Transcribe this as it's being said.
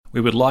We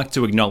would like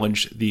to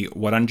acknowledge the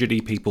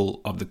Wurundjeri people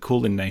of the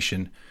Kulin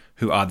Nation,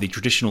 who are the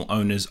traditional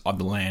owners of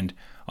the land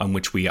on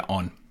which we are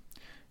on.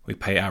 We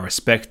pay our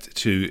respect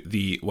to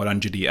the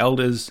Wurundjeri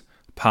elders,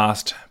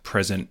 past,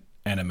 present,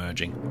 and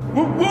emerging.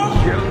 Yo, yo,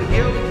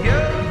 yo, yo.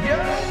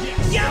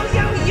 Yo,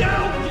 yo,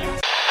 yo.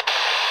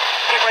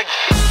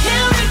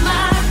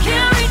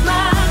 Can't read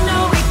my,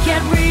 no, we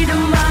can't read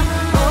my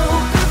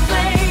poker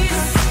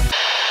face.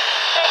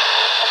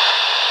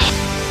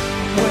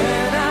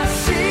 When I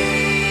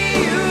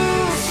see you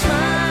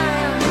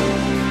smile,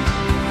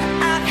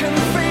 I can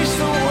face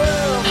the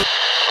world.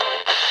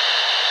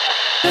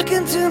 Look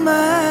into my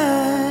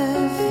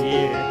eyes.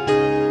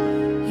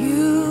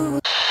 You.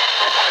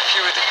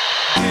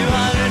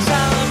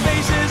 200,000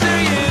 faces of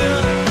you.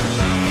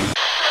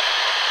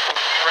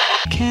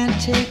 Can't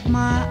take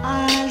my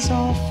eyes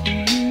off you.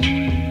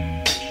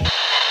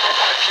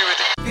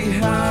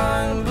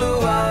 Behind blue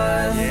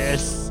eyes.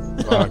 Yes.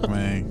 Fuck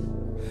me.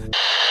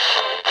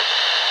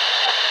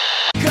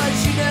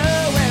 'Cause you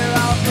know where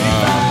I'll be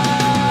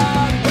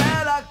found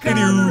when I come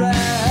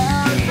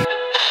around.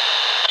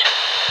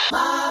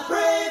 My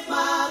brave,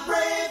 my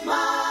brave,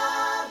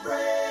 my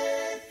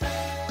brave.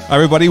 Hi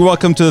everybody,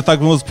 welcome to the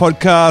Thug Mills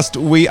podcast.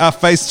 We are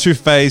face to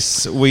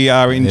face. We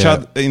are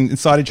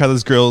inside each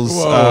other's grills.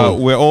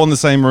 We're all in the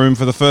same room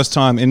for the first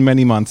time in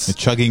many months. You're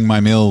chugging my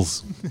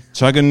mills.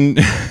 Chugging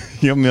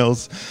your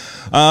mills.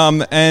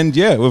 And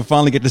yeah, we'll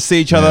finally get to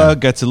see each other,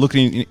 get to look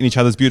in each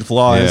other's beautiful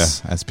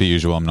eyes. Yeah, as per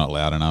usual, I'm not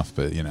loud enough,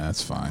 but you know,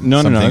 it's fine.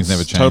 No, Some no, things it's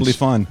never change. totally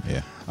fine.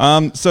 Yeah.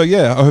 So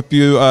yeah, I hope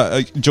you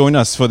join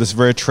us for this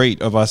rare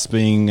treat of us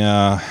being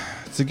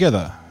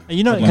together. Are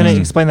you not going to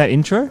explain that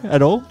intro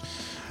at all?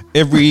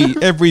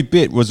 Every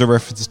bit was a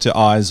reference to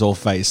eyes or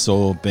face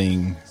or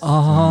being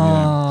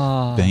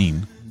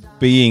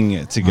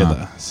being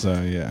together.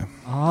 So yeah.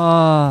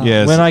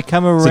 Yes. When I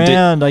come It's a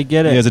around, I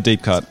get it. Yeah, it's a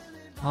deep cut.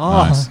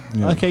 Nice.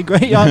 Yeah. Okay,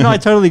 great. Yeah, no, I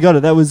totally got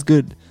it. That was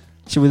good.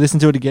 Should we listen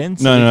to it again?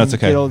 No, we no, can it's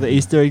okay. Get all the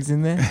Easter eggs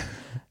in there.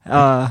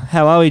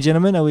 How are we,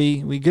 gentlemen? Are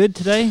we good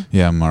today?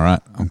 Yeah, I'm all right.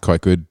 I'm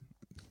quite good,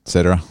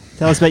 etc.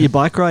 Tell us about your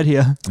bike ride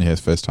here. Yeah, it's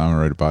the first time I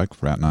rode a bike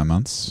for about 9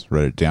 months.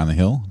 Rode it down the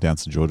hill, down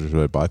St George's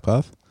Road bike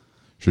path.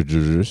 You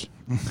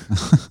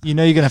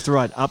know you're going to have to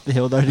ride up the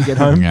hill, though, to get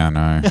home. Yeah,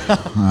 no.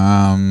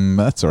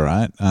 That's all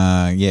right.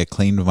 Yeah,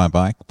 cleaned my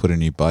bike, put a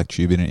new bike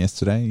tube in it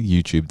yesterday.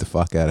 YouTubed the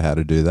fuck out of how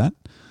to do that.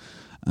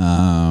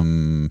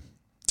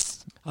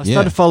 I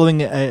started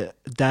following a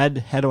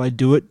Dad, How Do I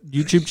Do It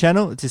YouTube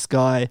channel. It's this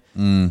guy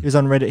who's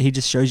on Reddit. He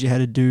just shows you how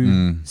to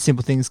do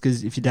simple things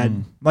because if your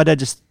dad... My dad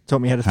just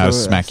taught me how to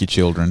smack your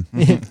children.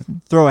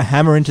 throw a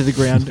hammer into the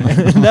ground.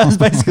 And that was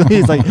basically,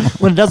 it's like,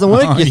 when it doesn't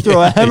work, you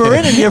throw a hammer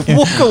in and you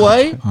walk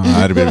away. I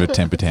had a bit of a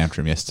temper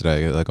tantrum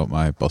yesterday. I got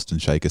my Boston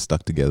Shaker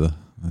stuck together.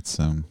 That's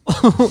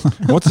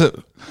What's it?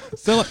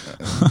 Is that like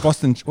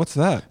Boston? What's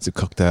that? it's a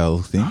cocktail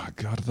thing. Oh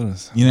God, I thought it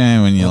was. You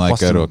know when you Well, like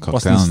go to a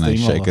Boston- cocktail and they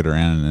Boston shake it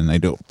around and they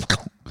do it,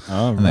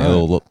 Oh, and they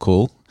all look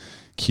cool.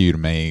 Cue to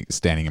me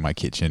standing in my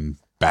kitchen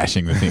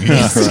bashing the thing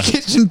against the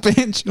kitchen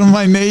bench on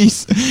my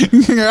knees.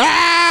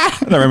 Ah!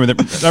 I don't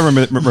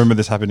remember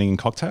this happening in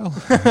Cocktail.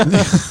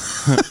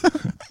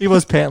 He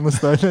was pantless,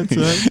 though. That's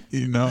right.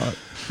 You know,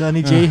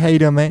 Sonny G, how you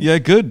doing, mate? Yeah,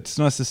 good. It's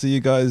nice to see you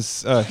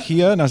guys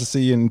here. Nice to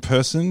see you in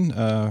person.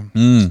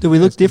 Do we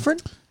look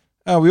different?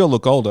 We all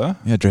look older.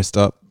 yeah, dressed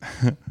up.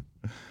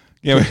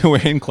 Yeah, we're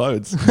in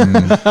clothes.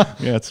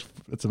 Yeah,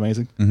 it's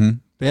amazing.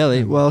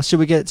 Barely. Well, should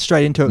we get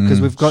straight into it?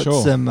 Because we've got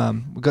Sure.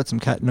 some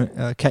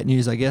cat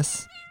news, I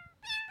guess.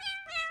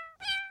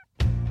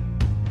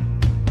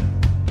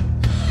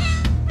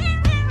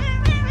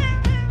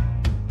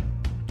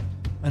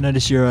 I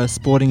notice you're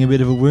sporting a bit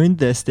of a wound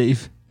there,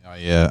 Steve. Oh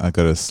yeah, I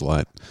got a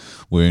slight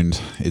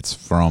wound. It's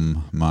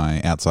from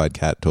my outside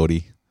cat,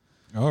 Torty.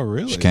 Oh,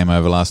 really? She came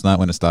over last night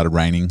when it started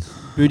raining.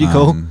 Booty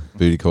call.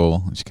 Booty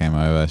call. She came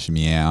over. She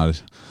meowed.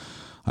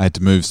 I had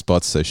to move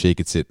spots so she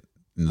could sit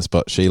in the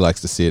spot she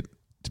likes to sit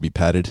to be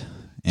patted.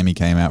 Emmy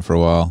came out for a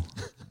while.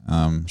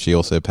 She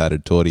also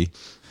patted Torty.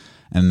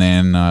 And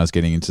then I was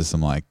getting into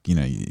some like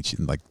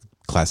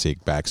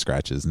classic back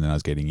scratches, and then I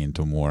was getting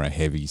into more a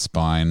heavy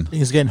spine. It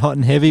was getting hot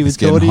and heavy with It's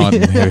getting Gordy. hot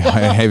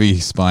and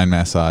heavy spine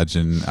massage,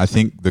 and I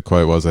think the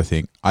quote was, I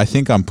think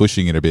I'm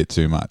pushing it a bit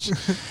too much,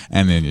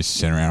 and then just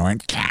turned around and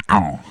went,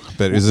 Cow!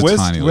 But it was a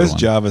tiny little Where's one.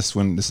 Jarvis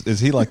when is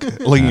he like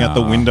looking out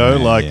the window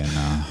no.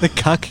 The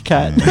cuck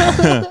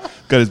cat.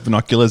 got his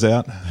binoculars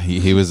out?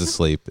 He was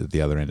asleep at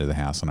the other end of the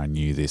house, and I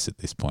knew this at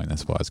this point.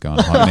 That's why I was going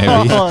hot and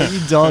heavy. Oh,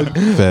 you dog.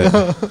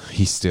 But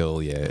he's still,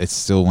 it's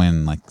still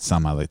when like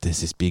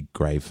there's this big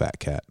grey fat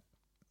cat.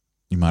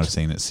 You might have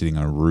seen it sitting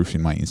on a roof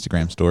in my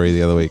Instagram story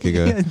the other week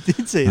ago. Yeah, I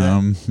did see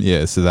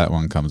that. So that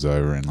one comes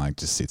over and like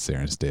just sits there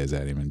and stares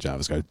at him, and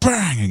Jarvis goes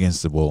bang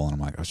against the wall, and I'm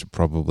like, I should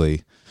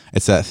probably.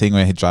 It's that thing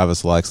where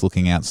Jarvis likes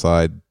looking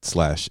outside /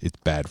 it's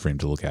bad for him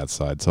to look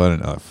outside. So I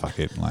don't know. Fuck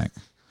it. Like,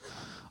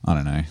 I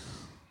don't know.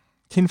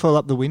 Tinfoil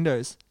up the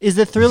windows. Is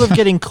the thrill of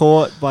getting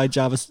caught by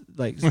Jarvis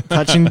like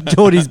touching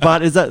Torty's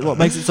butt? Is that what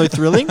makes it so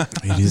thrilling?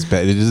 It is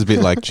bad. It is a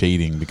bit like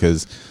cheating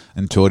because,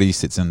 and Torty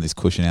sits on this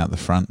cushion out the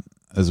front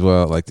as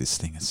well. Like this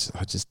thing, it's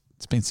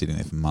been sitting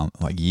there for months,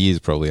 like years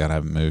probably. I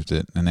haven't moved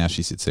it, and now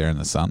she sits there in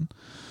the sun.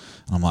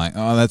 And I'm like,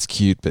 oh, that's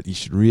cute, but you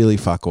should really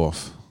fuck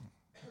off.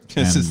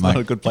 This And, is like-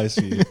 not a good place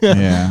for you.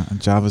 Yeah,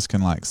 and Jarvis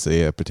can like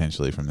see her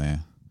potentially from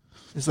there.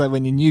 It's like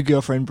when your new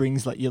girlfriend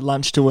brings like your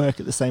lunch to work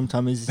at the same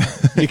time as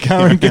your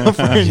current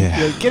girlfriend. Yeah.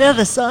 You're like, get out of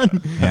the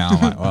sun. Yeah,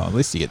 I'm like, well, at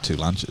least you get 2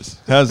 lunches.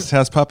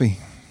 How's Puppy?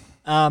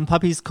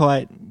 Puppy's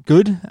quite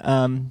good.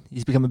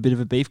 He's become a bit of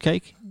a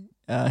beefcake.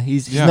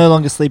 He's Yeah. no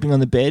longer sleeping on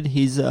the bed.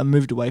 He's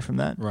moved away from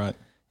that. Right.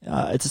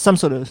 It's some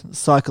sort of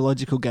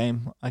psychological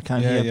game. I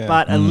can't Yeah, hear. yeah.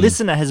 But a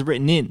listener has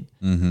written in,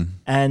 Mm-hmm.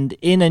 and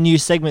in a new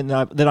segment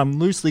that I'm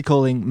loosely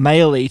calling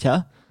Male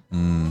Eater.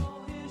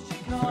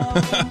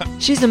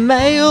 She's a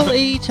male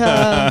eater.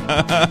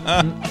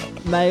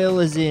 Male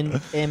as in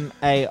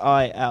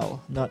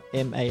M-A-I-L, not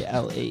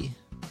M-A-L-E.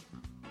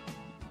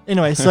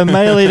 Anyway, so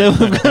male eater.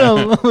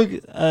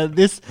 We've got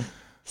this.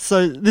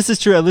 So this is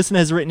true. A listener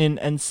has written in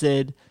and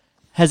said,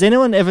 "Has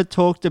anyone ever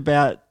talked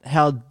about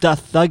how the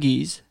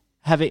Thuggies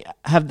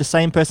have the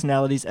same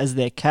personalities as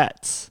their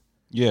cats?"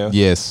 Yeah.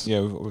 Yes.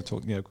 Yeah, we're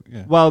talking. Yeah,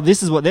 yeah, Well,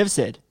 this is what they've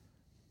said.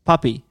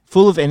 Puppy,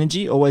 full of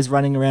energy, always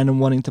running around and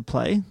wanting to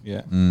play.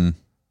 yeah.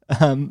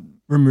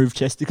 Remove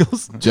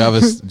testicles.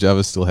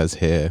 Jarvis still has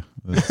hair.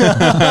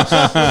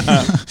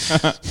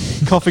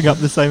 Coughing up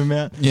the same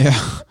amount. Yeah.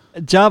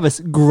 Jarvis,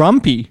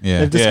 grumpy. Yeah.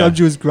 They've described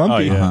Yeah. you as grumpy.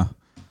 Oh, yeah. Uh-huh.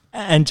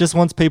 And just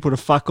wants people to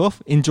fuck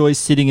off. Enjoys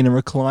sitting in a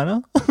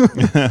recliner.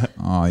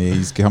 Oh yeah,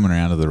 he's coming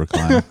around to the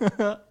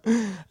recliner.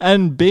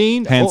 And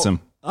Bean. Handsome.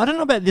 I don't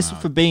know about this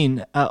for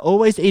Bean.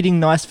 Always eating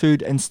nice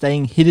food and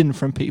staying hidden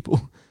from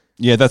people.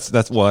 Yeah, that's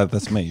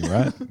me,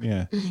 right?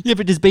 Yeah. Yeah,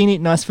 but does Bean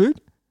eat nice food?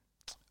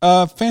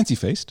 Fancy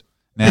feast.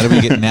 Now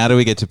do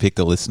we get to pick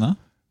the listener?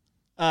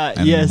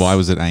 And Yes. why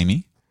was it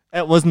Amy?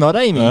 It was not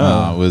Amy.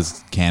 It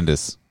was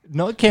Candace.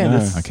 Not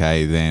Candace.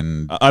 Okay,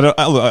 then I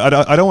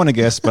don't want to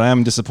guess, but I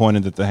am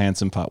disappointed that the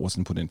handsome part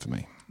wasn't put in for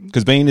me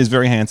because Bean is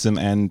very handsome,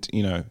 and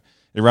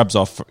it rubs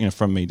off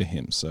from me to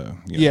him. So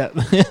Yeah.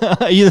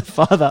 Are you the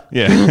father?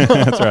 yeah,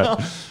 that's right.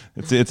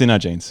 It's in our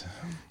genes.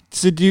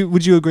 So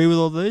would you agree with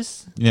all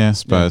those? yeah, I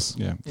suppose.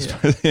 Yeah.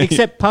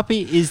 Except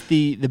Puppy is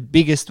the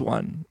biggest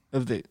one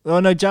of the. Oh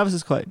no, Jarvis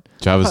is quite.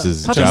 Jarvis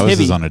is Puppy's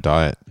heavy. on a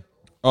diet.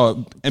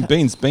 Oh, and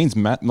Bean's Bean's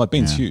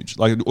huge.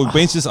 Like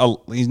Bean's just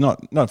he's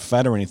not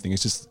fat or anything.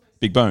 It's just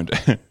big boned.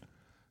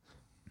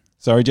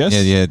 Sorry, Jess.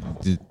 Yeah.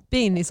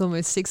 Bean is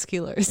almost 6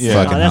 kilos. Yeah.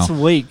 Fucking Oh, that's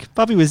hell. weak.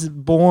 Puppy was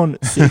born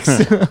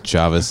 6.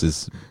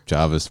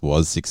 Jarvis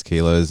was 6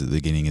 kilos at the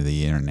beginning of the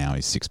year, and now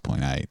he's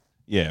 6.8.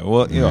 Yeah.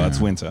 Well, yeah, it's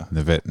winter.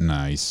 The vet,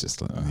 no, he's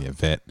just like,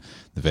 vet.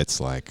 The vet's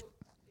like,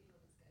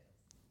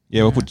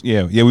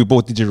 Yeah, we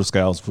bought digital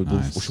scales. We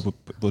Nice. should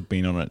put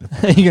Bean on it.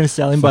 Are you going to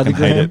sell him by the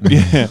Fucking hate gram?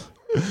 it. Yeah.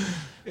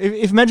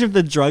 If imagine if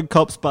the drug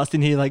cops bust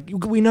in here, like,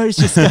 we noticed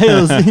your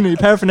scales, your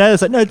paraphernalia.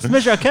 It's like, no, it's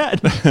measure our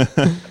cat.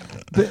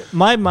 But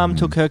my mum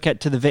took her cat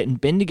to the vet in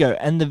Bendigo,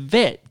 and the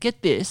vet,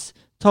 get this,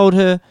 told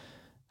her,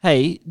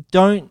 hey,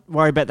 don't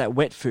worry about that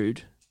wet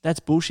food.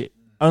 That's bullshit.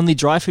 Only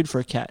dry food for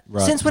a cat.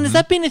 Right. Since when has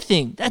that been a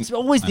thing? That's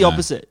always the know.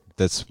 opposite.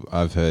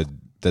 I've heard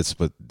that's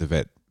what the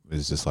vet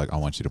is just like, I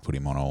want you to put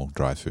him on all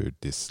dry food,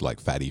 this like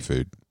fatty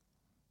food.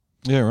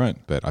 Yeah, right.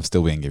 But I've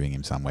still been giving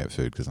him some wet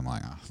food because I'm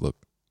like, look,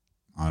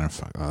 I don't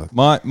fuck.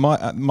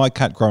 My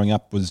cat growing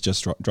up was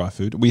just dry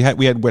food. We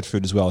had wet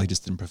food as well. He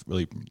just didn't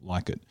really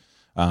like it.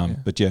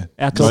 But yeah,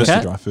 Outdoor mostly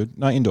cat? dry food.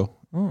 No, indoor,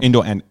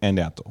 indoor and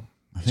outdoor.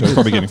 So he's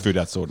probably getting food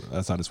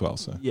outside as well.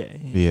 So Yeah.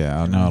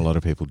 Yeah, I know a lot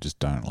of people just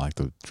don't like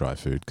the dry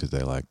food because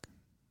they're like,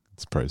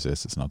 it's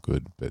processed, it's not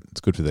good, but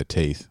it's good for their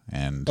teeth.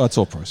 And it's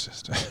all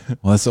processed.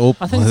 well, that's all.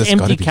 I think well, it's that's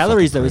gotta empty be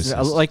calories fucking though, isn't it?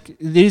 processed. Like,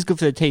 it is good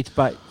for the teeth,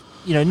 but,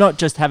 not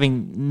just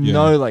having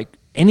no, like,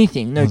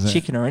 anything, no Was it-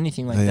 chicken or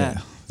anything like the,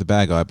 that. the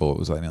bag I bought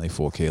was like nearly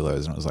 4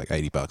 kilos and it was like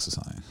 $80 or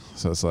something.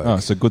 So it's like, Oh,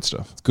 so good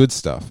stuff. it's good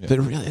stuff, Yeah. but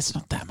really, it's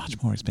not that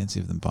much more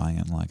expensive than buying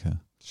it like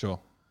a. Sure.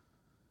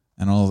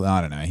 And all, I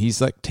don't know. He's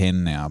like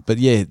 10 now, but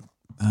yeah,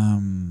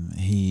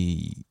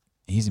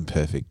 he's in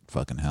perfect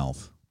fucking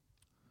health.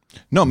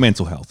 Not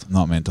mental health.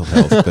 Not mental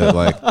health, but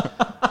like,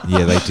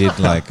 yeah, they did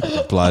like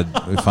blood.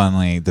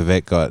 Finally, the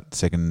vet got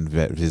second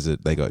vet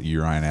visit. They got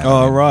urine out.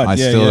 Oh, of him. right. I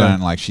Yeah, still yeah.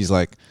 don't like. She's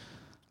like,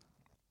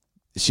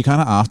 she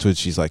kind of afterwards.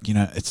 She's like,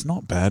 it's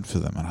not bad for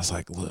them. And I was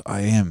like, look,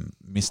 I am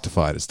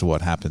mystified as to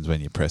what happens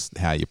when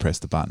how you press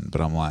the button. But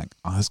I'm like,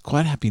 I was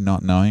quite happy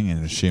not knowing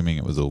and assuming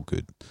it was all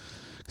good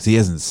because he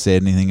hasn't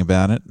said anything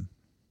about it.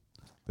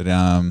 But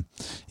yeah,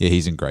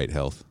 he's in great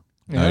health.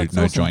 Yeah, No that's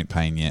awesome. joint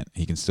pain yet.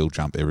 He can still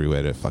jump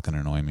everywhere to fucking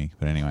annoy me.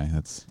 But anyway,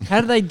 that's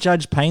How do they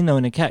judge pain though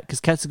in a cat?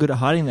 Because cats are good at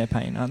hiding their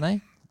pain, aren't they?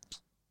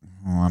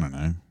 I don't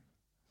know.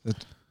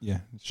 Yeah.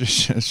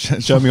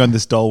 Just show me on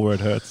this doll where it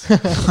hurts.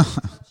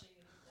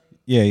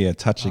 yeah,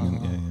 touching.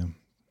 And,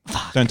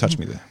 yeah. Don't touch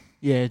me there.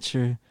 Yeah,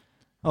 true.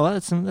 Oh,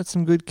 that's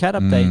some good cat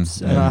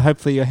updates. And yeah.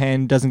 hopefully your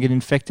hand doesn't get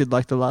infected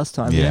like the last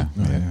time. Yeah.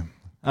 Yeah.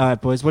 All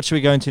right, boys. What should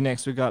we go into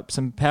next? We've got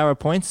some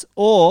PowerPoints,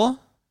 or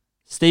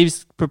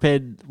Steve's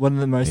prepared one of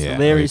the most Yeah,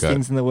 hilarious we've got-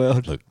 things in the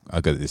world. Look, I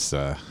got this.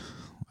 I've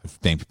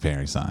been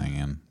preparing something,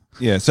 and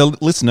Yeah, so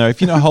listener,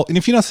 if you're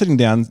not sitting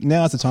down,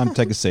 now's the time to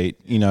take a seat.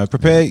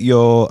 Prepare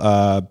your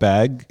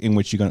bag in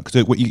which you're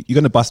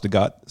going to bust a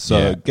gut. So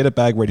Yeah. get a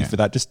bag ready Yeah. for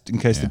that, just in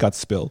case the guts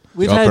spill.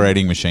 We've The had-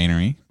 operating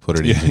machinery, put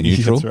it into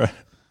neutral. That's right.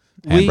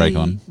 Handbrake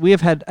on. We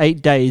have had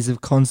 8 days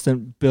of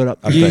constant build up.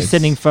 You Updates.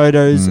 sending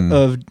photos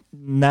of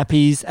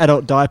nappies,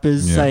 adult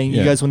diapers, Yeah. saying you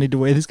Yeah. guys will need to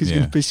wear this because you're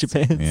Yeah. going to piss your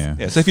pants. Yeah.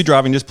 Yeah, so if you're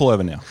driving, just pull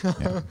over now.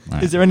 Yeah.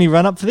 Right. Is there any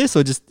run up for this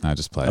or just No,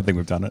 just play. I think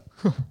we've done it.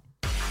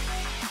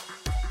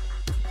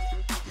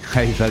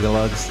 Hey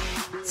Thugalogs,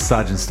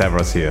 Sergeant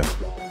Stavros here.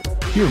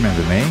 You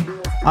remember me?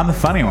 I'm the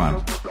funny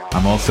one.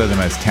 I'm also the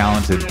most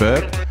talented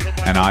burp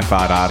and I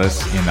fart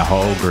artist in the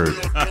whole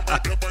group.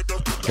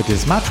 But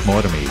there's much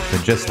more to me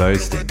than just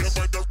those things.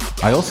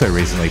 I also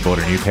recently bought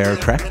a new pair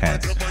of track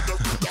pants.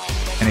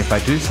 And if I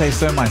do say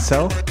so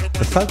myself,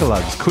 the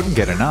Thugalogs couldn't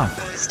get enough.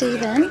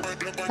 Stephen,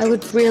 I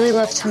would really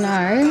love to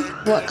know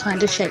what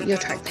kind of shape your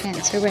track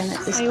pants are in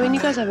at this Hey, time. when you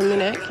guys have a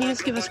minute, can you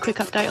just give us a quick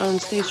update on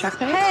Steve's track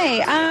pants?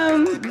 Hey,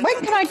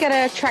 when can I get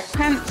a track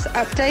pants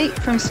update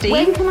from Steve?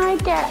 When can I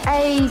get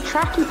a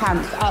tracky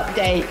pants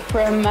update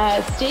from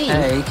Steve?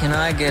 Hey, can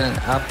I get an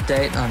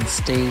update on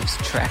Steve's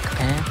track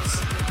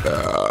pants?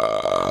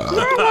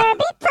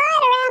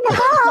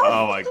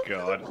 Oh my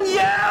god.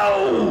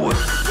 Yo!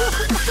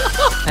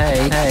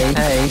 Hey,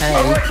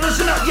 Alright,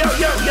 listen up, yo!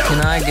 can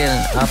I get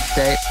an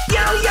update?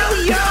 Yo!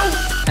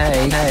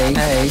 Hey, I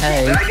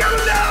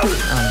gotta know!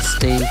 on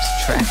Steve's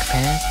track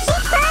pants?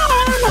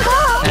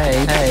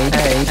 Hey,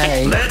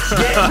 Let's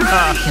get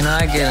ready! can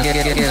I get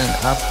an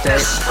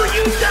update? For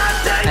you,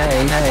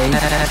 Dante!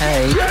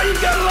 Hey, Yeah, you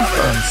gotta love it!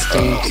 on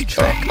Steve's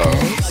track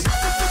pants?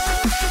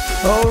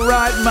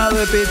 Alright,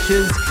 mother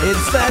bitches,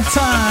 it's that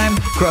time.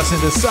 Cross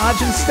into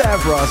Sergeant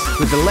Stavros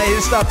with the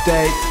latest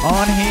update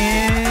on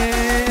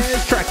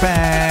his track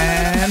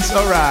pants.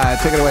 Alright,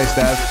 take it away,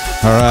 Stav.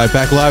 All right,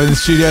 back live in the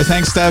studio.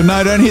 Thanks, Stav.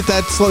 No, don't hit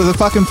that the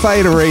fucking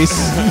fader, Reese.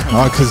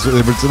 Because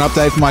it's an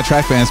update for my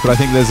track pants, but I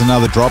think there's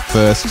another drop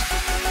first.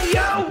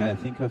 Okay, I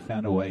think I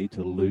found a way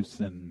to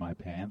loosen my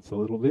pants a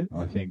little bit.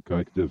 I think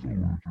I just...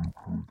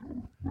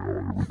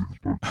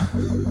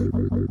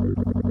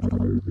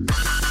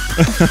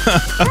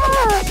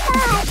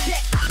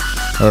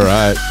 All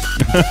right.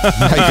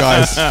 Hey,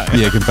 guys. Yeah,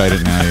 you can fade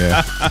it now,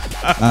 yeah.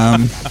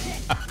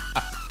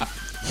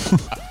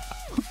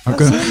 I've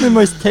got... Some of the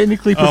most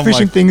technically Oh my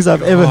proficient things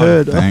I've ever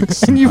heard.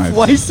 thanks. And you've I've-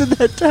 wasted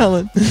that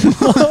talent.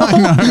 I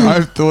know.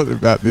 I've thought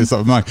about this.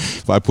 I'm like,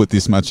 if I put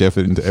this much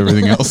effort into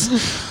everything else.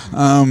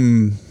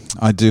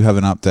 I do have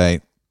an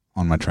update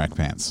on my track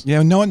pants.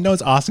 Yeah, no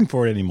one's asking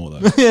for it anymore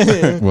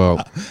though.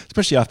 Well,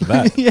 Especially after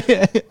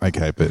that.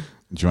 okay, but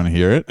do you want to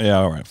hear it? Yeah,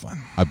 all right,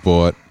 fine. I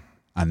bought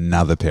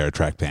another pair of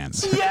track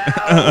pants. Hey,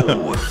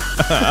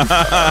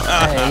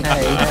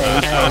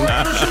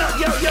 Listen up,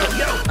 yo!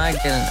 can I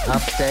get an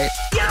update?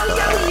 Yo!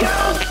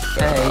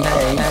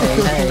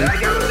 Hey, I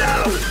gotta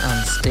know! on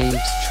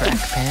Steve's track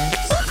pants?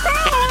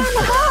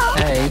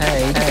 Hey,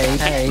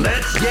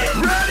 Let's get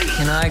ready!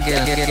 can I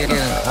get an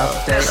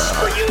update?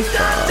 For you,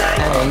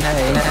 Dante!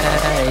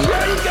 Hey,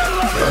 Yeah, you gotta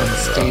love it! on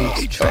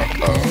Steve's track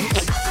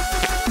pants?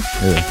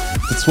 Yeah.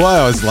 That's why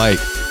I was late,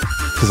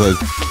 because I was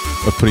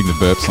putting the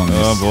burps on this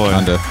Oh, boy.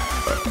 under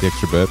the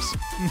extra burps.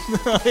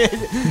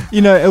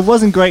 It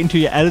wasn't great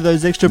until you added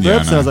those extra burps, Yeah,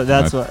 and I was like,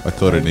 that's what. I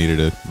thought it needed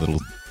a little.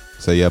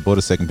 So yeah, I bought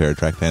a second pair of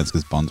track pants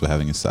because Bonds were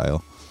having a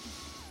sale.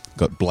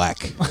 Got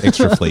black,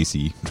 extra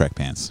fleecy track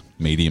pants,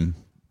 medium.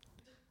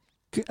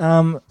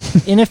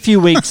 In a few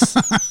weeks,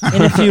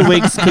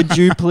 could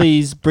you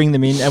please bring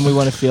them in, and we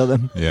want to feel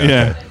them.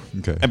 Yeah.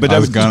 Okay. But I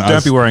was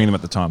don't be wearing them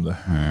at the time though.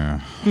 Yeah.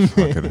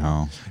 Fucking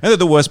hell. And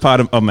the worst part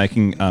of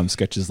making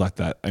sketches like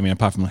that, I mean,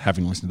 apart from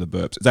having listened to the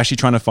burps, is actually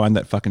trying to find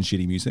that fucking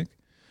shitty music.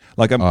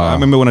 Like, I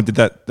remember when I did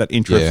that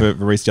intro Yeah. for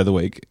Reese the other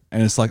week,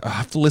 and it's like, I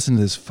have to listen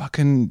to this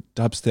fucking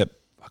dubstep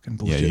fucking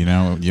Yeah, bullshit.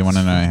 you want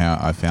to know how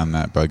I found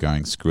that by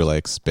going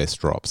Skrillex best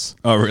drops.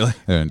 Oh, really?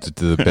 And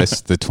to the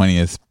best, the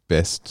 20th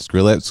best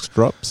Skrillex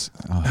drops.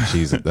 Oh,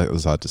 jeez, that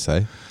was hard to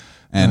say.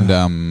 And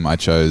I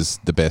chose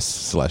the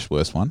best /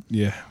 worst one.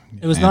 Yeah.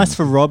 It was And- nice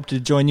for Rob to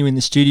join you in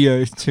the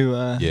studio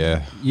to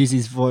Yeah. use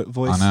his voice.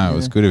 I know, it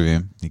was Yeah. good of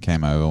him. He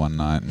came over one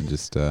night and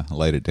just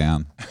laid it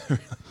down.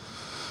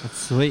 That's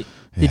sweet.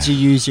 Did you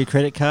use your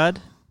credit card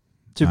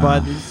to buy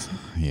this?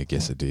 Yeah, I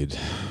guess I did.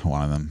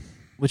 One of them.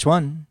 Which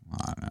one?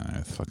 I don't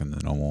know, fucking the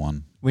normal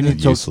one. We The need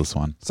to talk- useless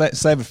one.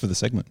 Save it for the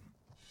segment.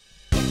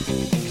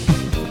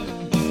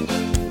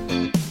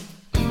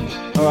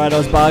 All right,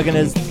 Oz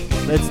Bargainers,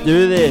 let's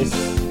do this.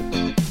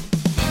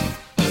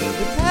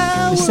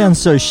 This sounds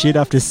so shit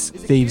after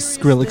Steve's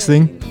Skrillex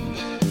thing.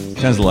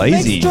 Sounds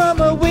lazy. Makes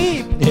drummer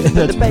weep,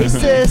 the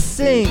bassist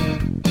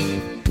sing.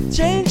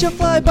 Change your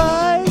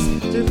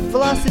flybys to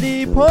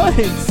velocity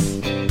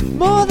points.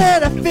 More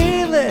than a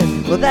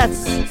feeling, well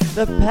that's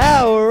the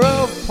power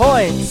of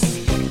points.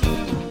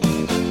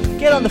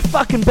 Get on the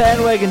fucking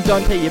bandwagon,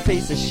 Dante, you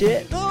piece of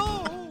shit.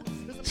 On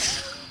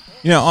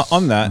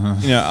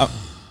that,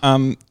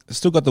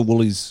 still got the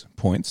Woolies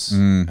points,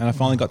 and I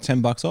finally got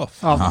 $10 off.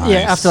 Oh, Nice. yeah,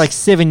 after like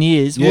 7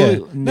 years. Yeah,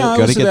 Wool- no, it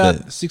Gotta was get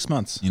about the- 6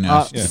 months. You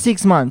know,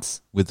 6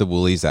 months. with the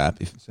Woolies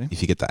app,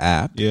 if you get the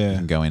app, you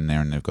can go in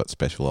there and they've got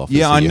special offers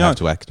Yeah, that I you know. have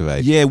to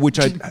activate. Yeah, which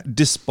I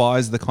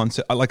despise the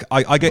concept. I get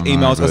I know,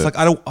 emails. I was but-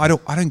 like,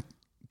 I don't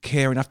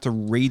care enough to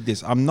read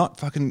this. I'm not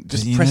fucking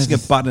just you know pressing a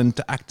the- button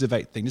to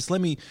activate thing. Just let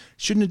me.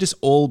 Shouldn't it just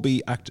all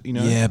be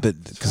Yeah,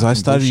 but because I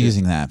started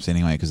using the apps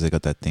anyway, because they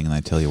got that thing and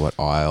they tell you what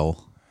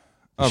aisle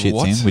the Oh, shit's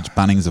what? in, which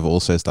Bunnings have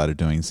also started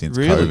doing since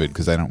Really? COVID,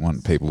 because they don't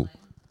want people.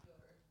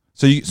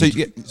 So you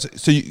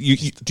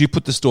do you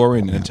put the store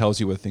in and it tells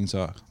you where things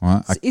are?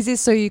 What? So is this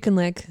so you can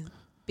like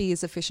be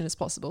as efficient as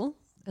possible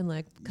and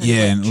like kind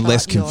Yeah, of, like, and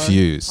less chart your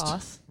confused.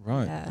 path?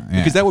 Right. Yeah.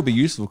 Because that would be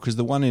useful. Because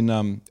the one in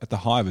at the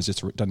Hive has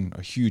just done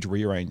a huge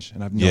rearrange,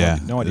 and I have no Yeah,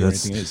 idea, no idea where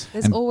that's- anything is.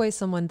 There's always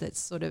someone that's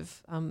sort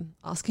of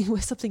asking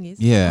where something is.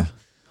 Yeah,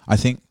 I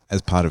think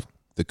as part of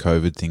the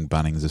COVID thing,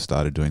 Bunnings have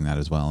started doing that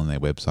as well on their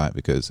website,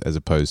 because as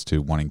opposed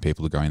to wanting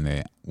people to go in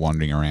there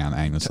wandering around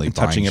aimlessly And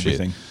touching buying shit,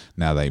 everything.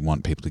 now they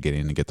want people to get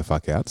in and get the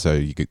fuck out.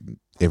 So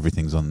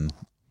everything's on.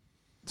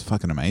 It's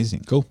fucking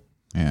amazing. Cool.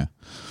 Yeah.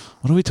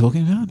 What are we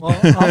talking about?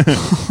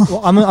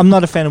 Well, I'm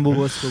not a fan of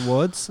Woolworths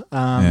Rewards.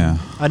 Yeah.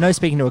 I know,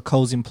 speaking to a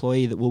Coles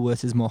employee, that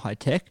Woolworths is more high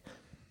tech.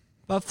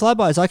 But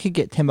Flybuys, I could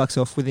get $10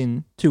 off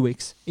within 2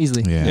 weeks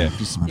easily. Yeah.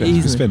 if you I don't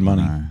Easily. spend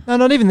money. know. No,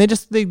 not even. They're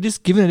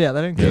just giving it out.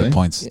 They don't Yeah, care.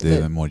 points. Yeah,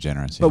 They're more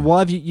generous. But yeah. why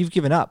have you've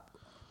given up?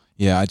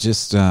 Yeah, I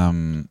just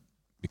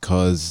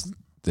because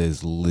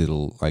there's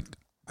little, like,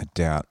 I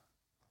doubt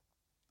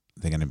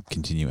they're going to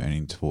continue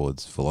earning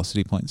towards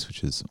velocity points,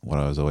 which is what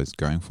I was always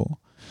going for.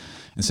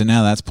 And so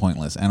now that's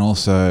pointless. And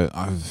also,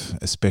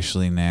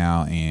 especially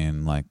now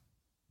in like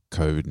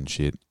COVID and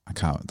shit,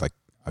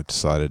 I've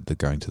decided that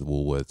going to the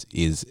Woolworths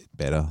is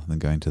better than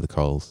going to the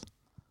Coles.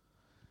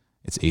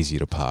 It's easier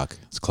to park.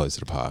 It's closer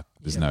to park.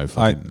 There's no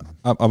fucking.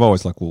 I've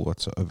always liked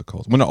Woolworths over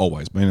Coles. Well, not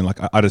always. I mean, like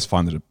I just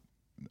find that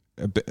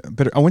a bit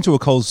better. I went to a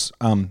Coles.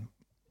 I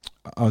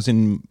was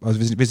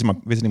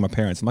visiting my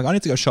parents. I'm like, I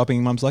need to go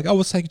shopping. Mum's like, oh,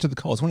 let's take you to the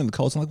Coles. I went to the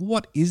Coles. I'm like,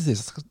 what is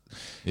this?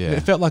 Yeah.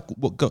 It felt like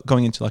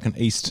going into like an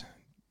East.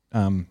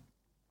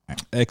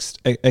 East.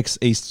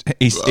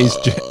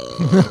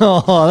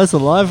 Oh, that's a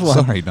live one.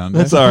 Sorry,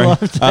 Dundee. Sorry,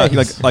 Live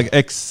takes. like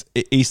ex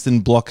Eastern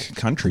Bloc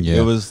country. Yeah.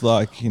 It was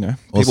like people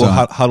Also-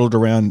 huddled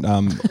around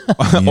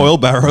oil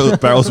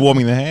barrels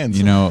warming their hands.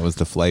 You know, it was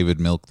the flavored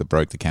milk that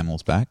broke the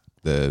camel's back.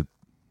 The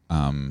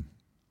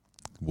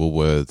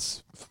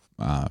Woolworths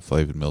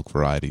flavored milk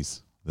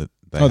varieties that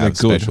they Oh, they're have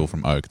good. special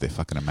from Oak. They're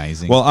fucking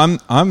amazing. Well,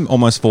 I'm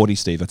almost 40,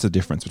 Steve. That's the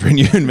difference between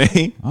you and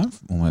me. I'm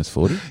almost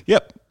 40.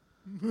 Yep.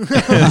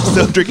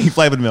 Still drinking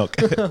flavored milk.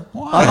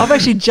 I've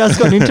actually just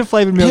gotten into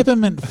flavored milk.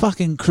 Peppermint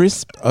fucking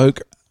crisp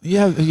Oak.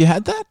 Have you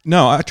had that?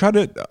 No, I tried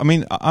it. I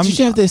mean, Did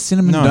you have their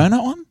cinnamon no.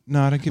 donut one?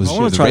 No, I don't give a Was shit.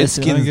 wanna the try this.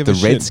 I don't Redskins, give the a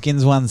shit.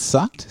 Redskins one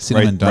sucked.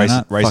 Cinnamon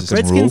donut, racist. fucking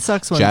Redskins rule.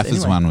 sucks ones Jaffa's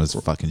anyway. one was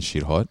fucking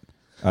shit hot.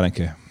 I don't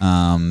care.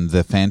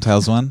 The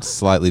Fantails one,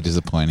 slightly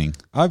disappointing.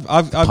 I've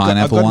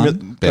Pineapple gotten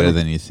one, better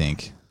than you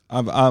think.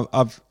 I've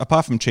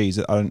apart from cheese,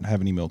 I don't have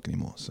any milk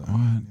anymore. So,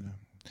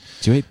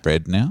 Do you eat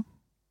bread now?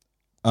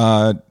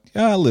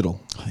 yeah, a little.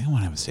 I think I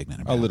want to have a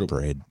segment about little.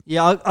 bread.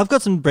 Yeah, I've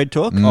got some bread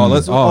talk. Oh,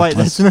 let's- wait,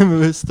 that's the name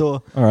of a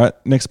store. All right,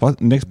 next pod.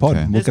 Okay.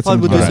 We'll Next get pod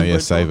some. we'll do Oh, some yeah,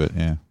 bread save talk. it.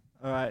 Yeah,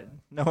 All right,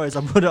 no worries.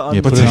 I'll put it on.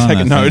 yeah. the Put it on take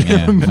a that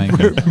thing, note. yeah, make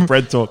it-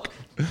 bread talk.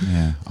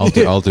 yeah. I'll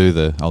do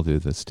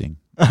the sting.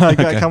 I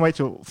can't wait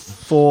till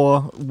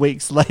 4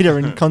 weeks later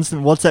and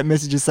constant WhatsApp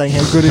messages saying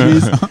how good it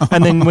is,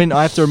 and then when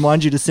I have to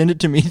remind you to send it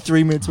to me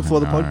 3 minutes before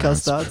the No, podcast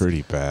it's starts.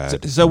 pretty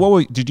bad.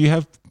 So did you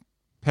have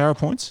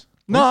PowerPoints?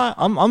 No,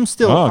 I'm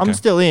still Oh, okay. I'm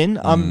still in.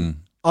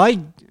 I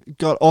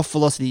got off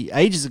Velocity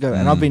ages ago,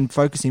 and I've been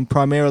focusing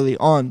primarily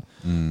on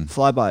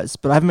flybys,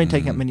 but I haven't been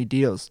taking up many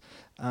deals.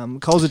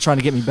 Coles are trying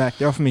to get me back.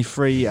 They're offering me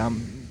free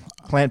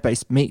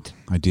plant-based meat.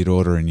 I did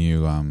order a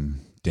new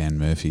Dan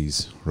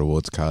Murphy's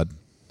rewards card.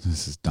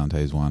 This is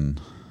Dante's one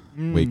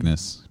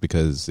weakness,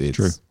 because it's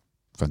True.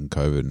 fucking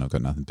COVID and I've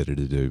got nothing better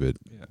to do but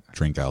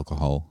drink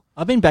alcohol.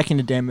 I've been back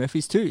into Dan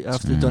Murphy's too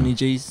after Donny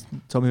G's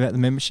told me about the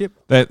membership.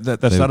 They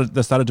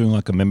started doing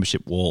like a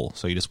membership wall,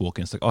 so you just walk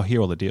in. It's like, oh, here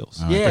are all the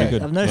deals. Oh, Yeah, pretty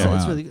good. I've noticed that.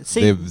 It's really good.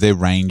 See, Their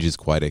range is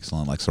quite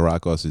excellent. Like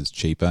Syracuse is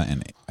cheaper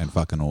and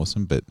fucking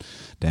awesome, but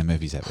Dan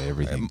Murphy's have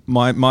everything.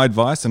 My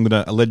advice, I'm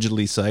going to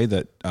allegedly say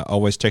that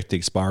always check the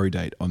expiry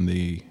date on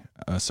the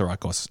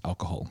Syracuse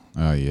alcohol.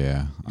 Oh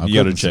yeah, You got to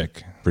gotten some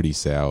check. Pretty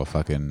sour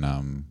fucking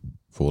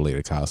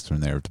 4-litre casts from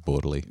there to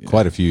Borderley. Yeah.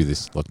 Quite a few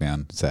this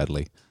lockdown,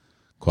 sadly.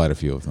 Quite a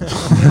few of them.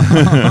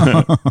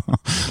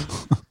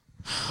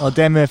 oh,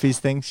 Dan Murphy's,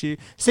 thanks you.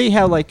 See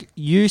how like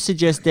you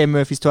suggest Dan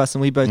Murphy's to us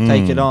and we both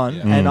take it on,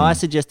 and I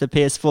suggest a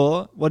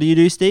PS4. What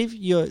do, Steve?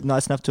 You're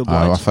nice enough to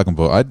oblige. I fucking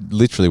bought. I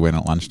literally went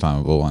at lunchtime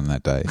and bought one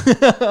that day.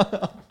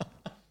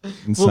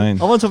 Insane.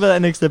 Well, I want to talk about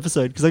that next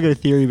episode because I got a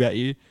theory about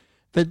you.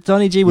 But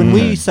Donny G, when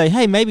we say,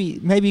 hey, maybe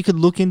you could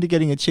look into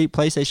getting a cheap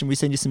PlayStation, we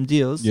send you some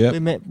deals. Yep. We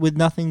met with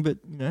nothing but,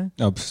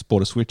 I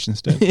bought a Switch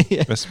instead.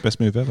 Best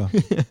move ever.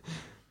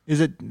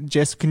 Is it,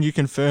 Jess, can you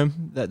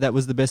confirm that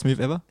was the best move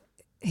ever?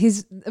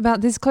 he's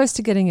about this close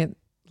to getting it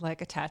like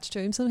attached to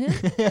him somehow.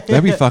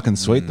 That'd be fucking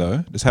sweet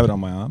though. Just have it on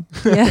my arm.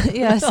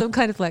 yeah, some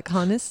kind of like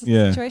harness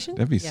Yeah, situation.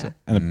 that'd be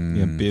and a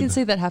You bib. can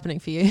see that happening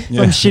for you.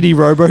 Yeah. Some shitty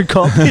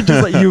RoboCop,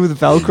 just like you with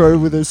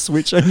Velcro with a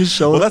switch on your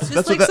shoulder. Well,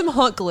 Just like some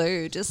hot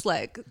glue, just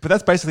like. But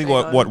that's basically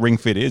Hang on. what Ring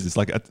Fit is. It's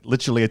like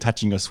literally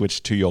attaching your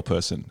Switch to your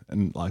person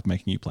and like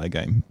making you play a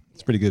game.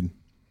 It's pretty good.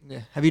 Yeah.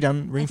 Have you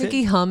done Ring I think Fit?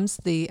 he hums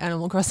the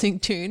Animal Crossing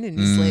tune in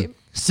his sleep.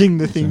 Sing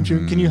the theme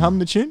tune. Can you hum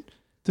the tune?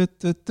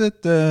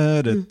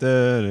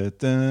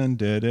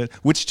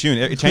 Which tune?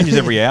 It changes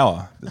every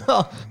hour.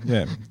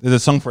 Yeah, there's a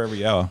song for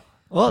every hour.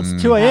 Well,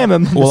 it's 2 a.m.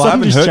 and the Well, I song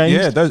haven't just heard.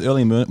 changed. Yeah, those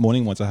early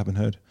morning ones I haven't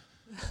heard.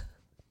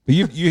 But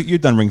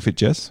you've done Ring Fit,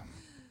 Jess.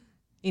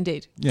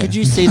 Indeed. Yeah. Could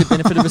you see the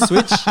benefit of a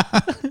Switch?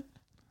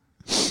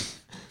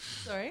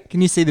 Sorry?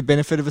 Can you see the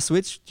benefit of a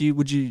Switch? Do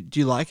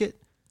you like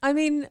it? I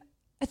mean,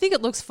 I think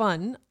it looks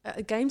fun.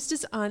 Games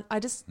just aren't. I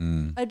just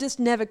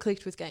never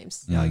clicked with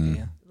games. Like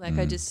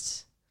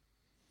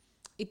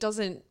it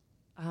doesn't.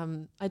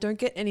 I don't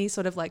get any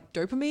sort of like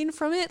dopamine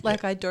from it.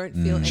 Like I don't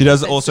feel. She any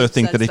does sense also of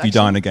think that if you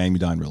die in satisfaction. a game, you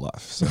die in real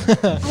life. So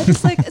I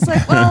just like it's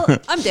like, well,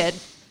 I'm dead.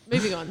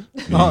 Moving on.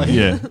 Oh,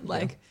 yeah.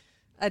 Like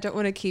I don't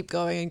want to keep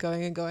going and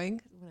going and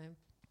going.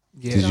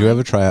 Yeah. Did you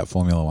ever try out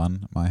Formula One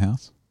at my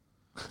house?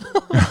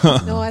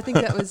 No, I think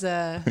that was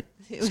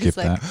it was Skip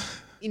like that.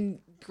 in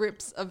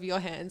grips of your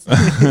hands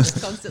just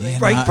constantly.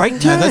 Break No,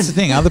 turn. that's the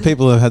thing. Other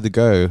people have had the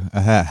go.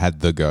 Had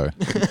the go.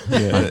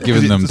 yeah,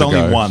 given them it's the only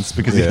go. once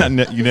because Yeah.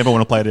 you never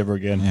want to play it ever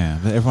again. Yeah,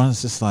 but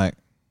everyone's just like,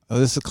 oh,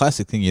 this is a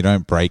classic thing. You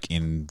don't break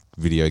in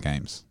video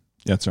games.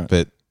 That's right.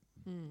 But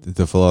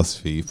the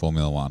philosophy,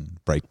 Formula One,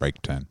 break,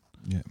 turn.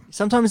 Yeah.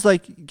 Sometimes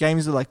like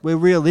games are like we're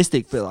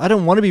realistic, but I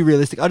don't want to be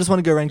realistic. I just want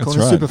to go around That's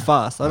corners right. super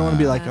fast. I don't want to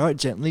be like, all right,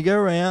 gently go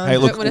around. Hey, I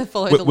look, don't want to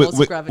follow the laws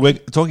of gravity. we're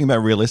talking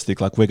about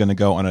realistic. Like we're going to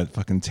go on a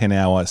fucking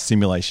 10-hour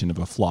simulation of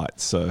a flight.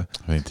 So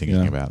I've been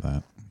thinking about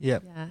that. Yeah.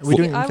 Yeah. Are we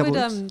doing it in a I couple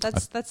would of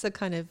weeks? that's a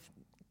kind of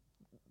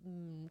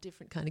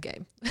different kind of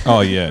game.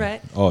 oh yeah,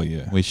 Right. oh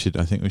yeah. I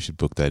think we should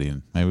book that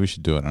in. Maybe we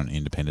should do it on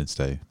Independence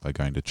Day by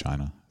going to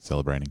China,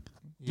 celebrating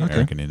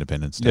American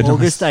Independence Day. Yeah,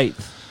 August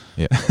 8th.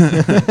 Yeah.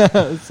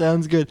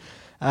 Sounds good.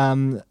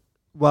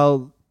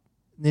 Well,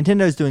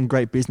 Nintendo's doing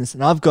great business,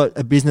 and I've got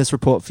a business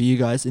report for you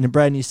guys in a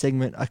brand new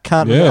segment. I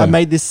can't remember. I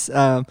made this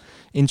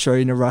intro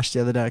in a rush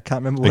the other day. I can't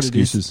remember what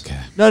Excuses. it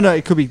is. No,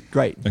 it could be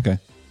great. Okay.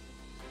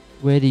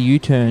 Where do you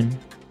turn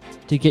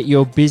to get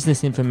your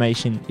business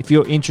information if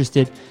you're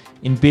interested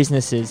in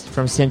businesses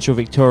from central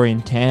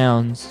Victorian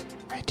towns?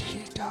 Where do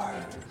you go?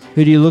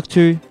 Who do you look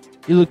to?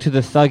 You look to the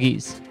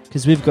Thuggies,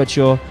 because we've got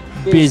your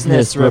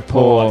business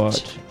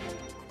report.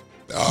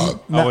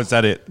 Oh, was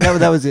that it?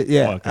 That was it,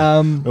 yeah. Oh,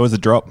 okay. It was a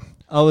drop.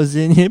 I was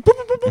in here.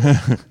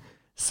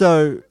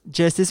 So,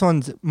 Jess, this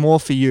one's more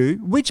for you.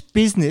 Which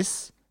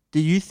business do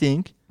you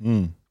think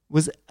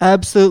was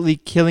absolutely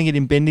killing it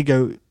in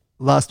Bendigo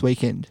last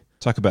weekend?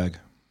 Tucker bag.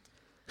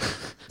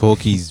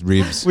 Porky's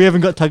ribs. We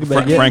haven't got Tucker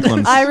Bag yet.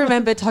 Franklin's. I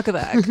remember Tucker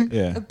Bag.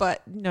 Yeah.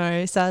 But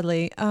no,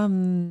 sadly.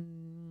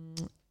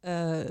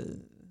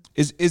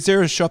 Is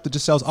there a shop that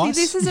just sells See, ice?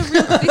 this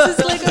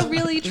is like a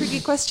really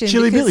tricky question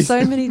Chili because Billy's.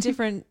 so many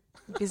different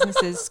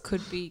businesses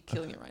could be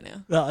killing it right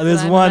now. No, there's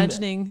But I'm one.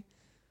 imagining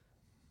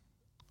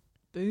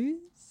booze.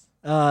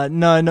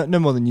 No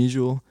more than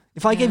usual.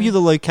 If I gave you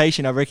the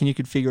location, I reckon you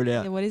could figure it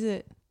out. Yeah, what is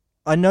it?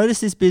 I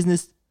noticed this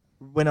business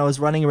when I was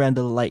running around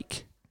a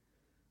lake.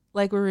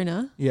 Lake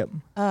Waruna. Yep.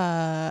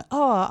 I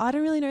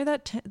don't really know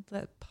that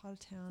that part of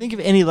town. Think of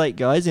any lake,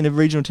 guys, in a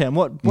regional town.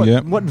 What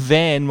Yep. what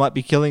van might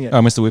be killing it? Oh,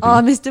 Mr. Whippy.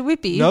 Oh, Mr.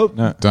 Whippy. Nope.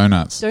 No.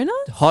 Donuts.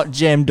 Donut? Hot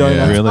jam donuts.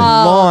 Yeah. Really?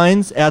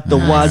 Lines out the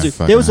wazoo.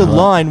 fucking There was a hell.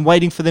 line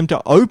waiting for them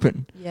to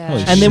open. Yeah.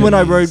 Holy And then when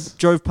I Jeez.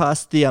 drove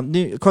past the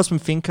across from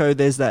Finco,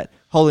 there's that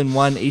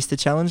hole-in-one Easter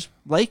Challenge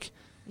lake.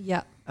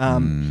 Yeah.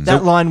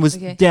 That line was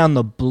Okay. down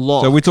the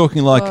block. So we're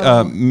talking like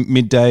Whoa.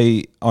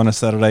 midday on a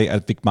Saturday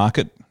at Vic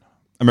Market,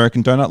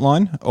 American Donut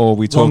Line, or are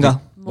we talking Longer.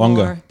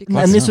 longer? Because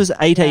and this was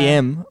 8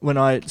 a.m. when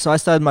I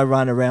started my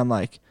run around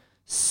like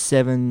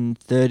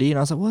 7:30, and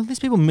I was like, "What are these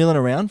people milling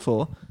around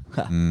for?"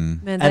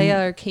 man, and they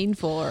are keen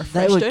for They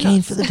fresh were donuts.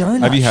 keen for the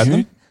donuts. Have you had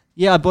them?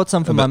 Yeah, I bought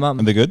some for my Are mum.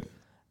 they good?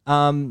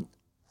 No,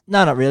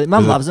 not really.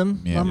 Mum loves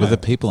them. Yeah. Mum Were the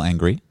people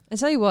angry? I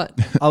tell you what,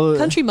 I was-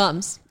 country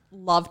mums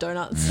love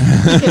donuts.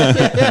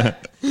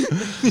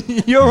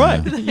 You're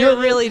right. They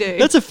really do.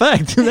 That's a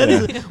fact. That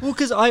is well,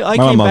 because I My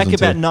came mum back loves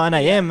them about too. 9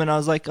 a.m. and I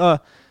was like, oh,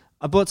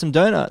 I bought some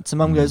donuts. And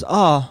Mum goes,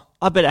 oh,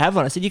 I better have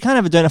one. I said, you can't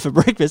have a donut for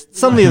breakfast.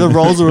 Suddenly the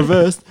roles are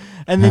reversed.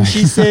 And then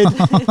she said,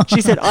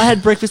 I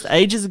had breakfast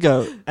ages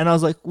ago. And I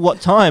was like,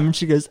 what time? And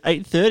she goes,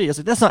 8:30. I was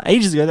like, that's not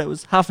ages ago. That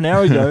was half an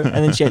hour ago. And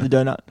then she ate the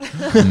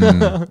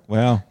donut.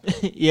 Wow.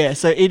 Yeah.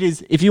 So it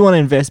is, if you want to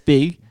invest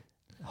big,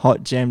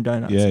 hot jam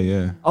donuts. Yeah,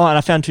 yeah. Oh, and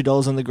I found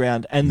 $2 on the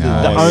ground, and the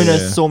Nice. owner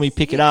Yeah. saw me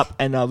pick it up,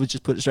 and I was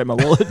just put it straight in my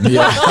wallet.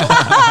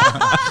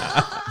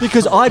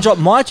 Because I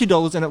dropped my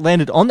 $2 and it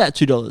landed on that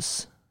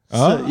 $2.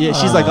 So, yeah,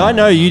 she's like, I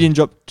know you didn't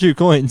drop 2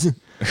 coins.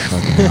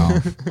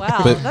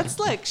 Wow, But- that's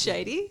like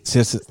shady.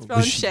 Just- Throwing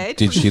was she- shade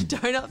did from she- the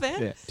donut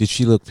van. Yeah. Did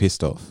she look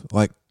pissed off?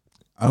 Like,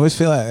 I always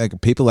feel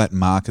like people at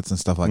markets and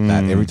stuff like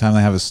that, every time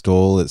they have a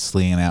stall that's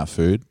slinging out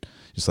food,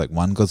 just like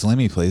one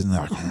Goslimi, please. And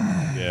they're like,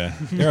 Yeah,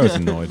 they're always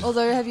annoyed.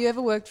 Although, have you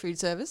ever worked food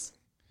service?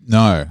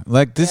 no,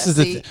 like this is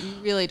See, the. you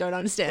really don't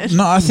understand.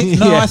 No, I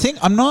think I think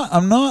I'm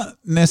not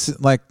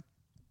necessarily like.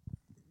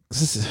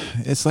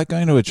 It's like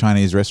going to a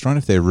Chinese restaurant.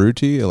 If they're rude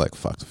to you, you're like,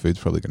 fuck, the food's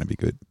probably going to be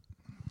good.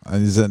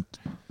 Is it?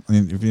 I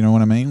mean, if you know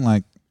what I mean,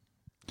 like,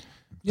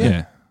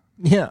 Yeah.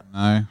 Yeah.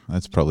 no,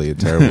 that's probably a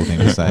terrible thing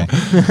to say.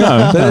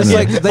 No, But it's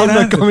like I'm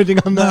not commenting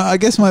on No, that. I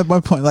guess my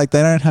point, like,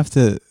 they don't have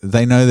to.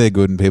 They know they're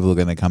good, and people are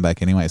going to come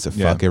back anyway. So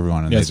Yeah. fuck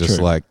everyone, and Yeah, they're it's just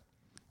true. like,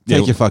 Yeah.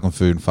 take your fucking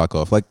food and fuck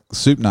off, like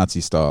soup Nazi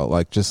style.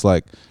 Like, just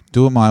like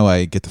do it my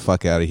way, get the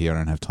fuck out of here. I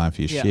don't have time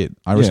for your Yeah. shit.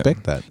 I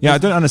respect that. Yeah, I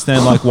don't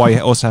understand like why you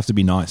also have to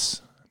be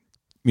nice.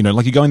 You know,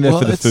 like you're going there for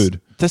the it's- food.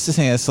 That's the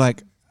thing. It's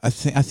like I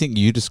think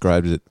you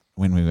described it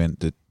when we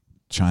went to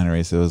China.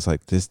 It was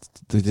like this.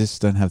 They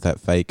just don't have that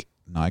fake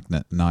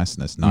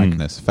niceness,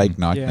 fake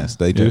niceness.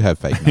 They do Yeah. have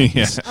fake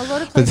niceness. A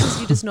lot of places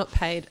you're just not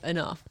paid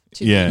enough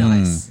to Yeah. be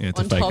nice Yeah, to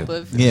on fake top it.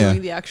 of Yeah.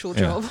 doing the actual Yeah.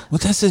 job. Well,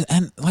 that's it.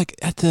 And like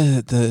at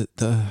the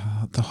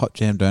hot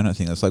jam donut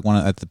thing, it's like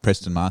at the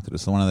Preston Market.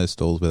 It's one of those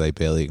stalls where they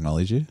barely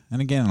acknowledge you.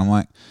 And again, I'm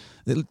like,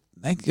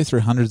 they go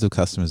through hundreds of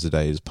customers a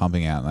day just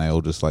pumping out, and they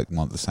all just like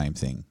want the same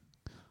thing.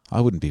 I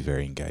wouldn't be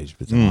very engaged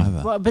with them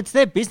either. Well, but it's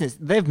their business.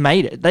 They've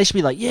made it. They should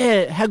be like,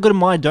 yeah, how good are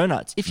my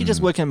donuts? If you're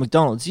just working at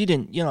McDonald's, you're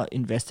not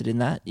invested in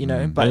that, you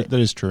know. But That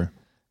is true.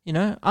 you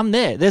know, I'm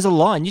there. There's a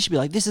line. You should be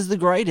like, this is the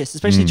greatest.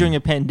 Especially during a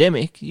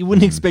pandemic, you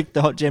wouldn't expect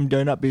the hot jam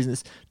donut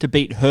business to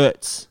beat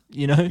Hertz,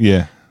 you know,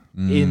 Yeah.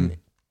 in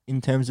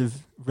terms of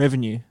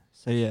revenue.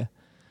 So yeah,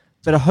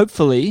 but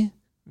hopefully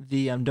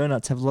the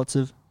donuts have lots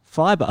of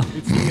fiber.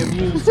 It's the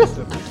immune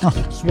system,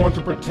 sworn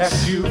to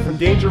protect you from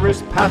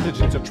dangerous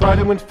pathogens that try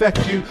to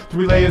infect you.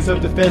 3 layers of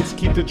defense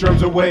keep the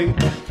germs away,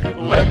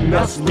 letting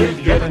us live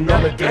yet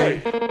another day.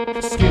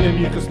 Skin and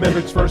mucous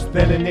membranes first,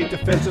 then innate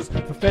defenses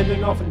for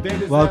fending off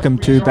invaders. Welcome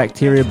to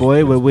Bacteria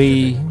Boy, where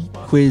we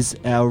quiz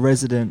our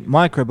resident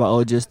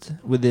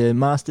microbiologist with their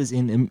masters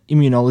in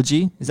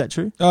immunology. Is that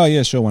true? Oh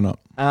yeah, sure. Why not?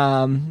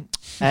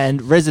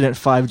 And resident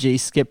 5G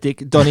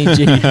skeptic Donny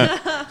G.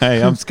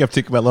 Hey, I'm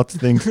skeptic about lots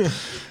of things.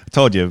 I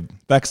told you,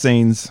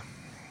 vaccines,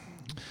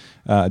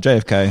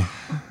 JFK,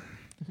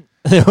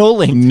 They're all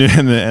linked.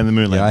 and the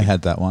moon Yeah, I landing.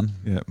 had that one.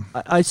 Yeah.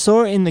 I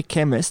saw in the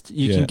chemist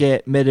you Yeah. can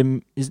get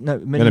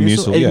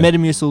Metamucil yeah.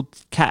 Metamucil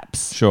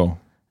caps. Sure.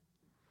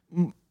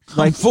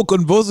 Like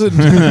Fucking buzzing.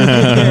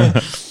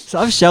 so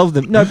I've shelved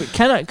them. No, but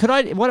could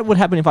I what would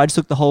happen if I just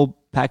took the whole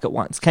pack at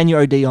once? Can you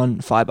OD on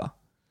fiber?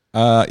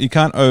 You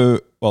can't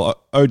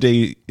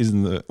OD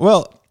isn't the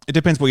it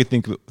depends what you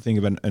think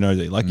about an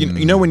OD. Like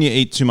you know when you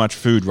eat too much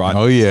food, right?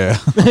 Oh yeah.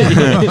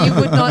 You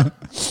would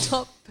not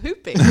stop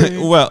pooping.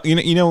 Well,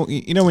 you know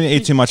when you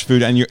eat too much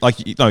food and you're like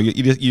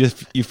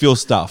you feel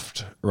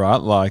stuffed, right?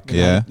 Like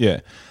Yeah.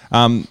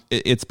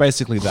 It's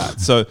basically that.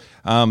 So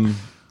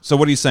so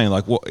what are you saying?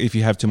 Like what if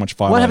you have too much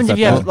fiber? What happens is if that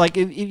you have bad? like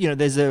if you know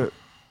there's a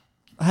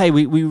hey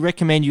we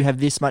recommend you have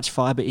this much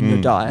fiber in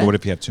your diet. Or what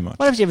if you have too much?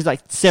 What if you have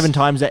like 7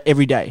 times that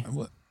every day?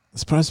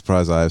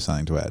 Surprise! I have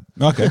something to add.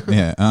 Okay.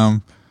 Yeah.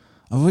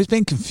 I've always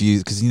been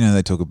confused because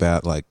they talk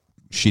about like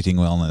shitting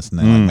wellness and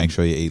they like make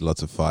sure you eat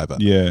lots of fiber.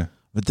 Yeah.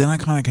 But then I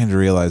kind of came to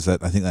realize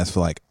that I think that's for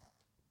like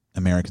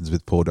Americans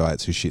with poor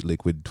diets who shit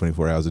liquid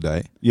 24 hours a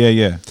day. Yeah,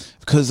 yeah.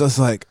 Because I was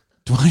like,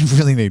 do I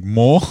really need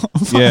more?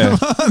 Yeah.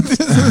 I was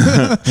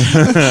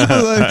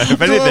like, If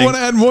do I anything. want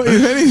to add more?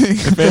 If anything.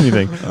 If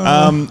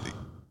anything.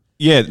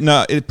 Yeah,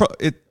 no, it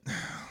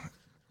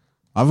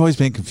I've always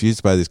been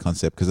confused by this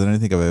concept because I don't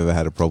think I've ever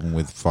had a problem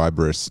with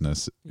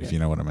fibrousness, if you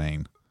know what I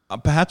mean.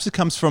 perhaps it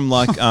comes from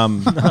like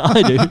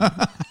I do.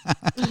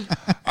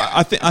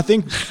 I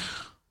think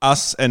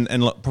us and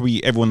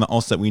probably everyone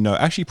else that we know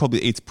actually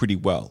probably eats pretty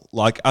well.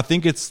 Like I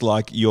think it's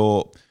like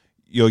your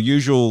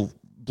usual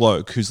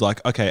bloke who's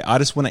like, okay, I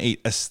just want to eat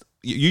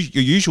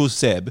your usual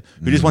Seb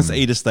who just wants to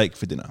eat a steak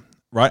for dinner.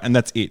 Right, and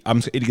that's it.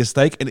 I'm eating a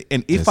steak, and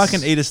if I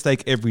can eat a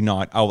steak every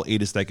night, I will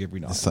eat a steak every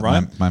night. So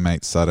right? my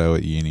mate Sato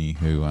at uni,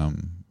 who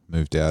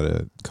moved out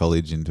of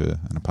college into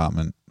an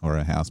apartment or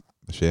a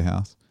share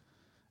house,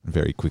 and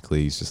very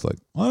quickly he's just like,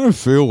 I don't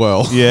feel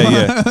well. Yeah,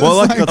 yeah. Well,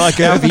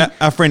 like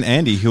our friend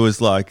Andy, who was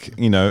like,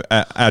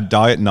 our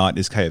diet night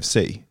is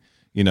KFC.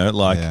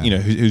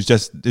 Who's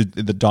just the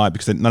diet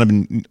because none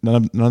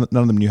of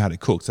them knew how to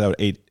cook, so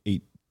they would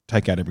eat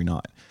takeout every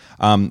night.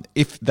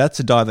 If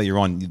that's a diet that you're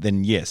on,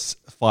 then yes,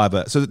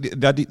 fiber. So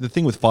the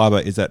thing with fiber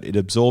is that it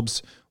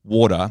absorbs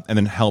water and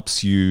then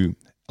helps you,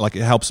 like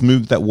it helps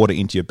move that water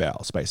into your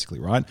bowels, basically,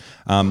 right?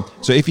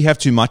 So if you have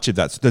too much of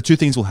that, so the two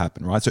things will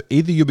happen, right? So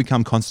either you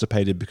become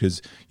constipated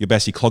because you're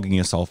basically clogging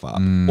yourself up,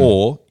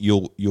 or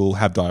you'll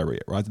have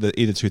diarrhea, right?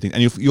 Either two things,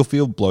 and you'll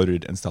feel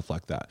bloated and stuff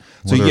like that.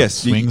 So What are yes,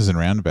 swings and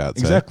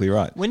roundabouts. exactly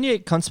right. When you're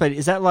constipated,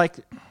 is that like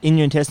in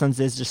your intestines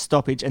there's just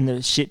stoppage and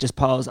the shit just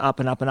piles up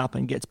and up and up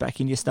and gets back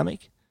in your stomach?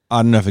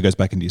 I don't know if it goes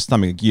back into your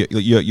stomach.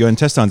 Your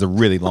intestines are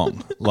really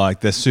long, like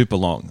they're super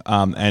long,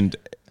 and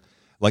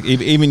like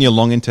even your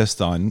long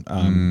intestine,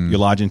 your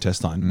large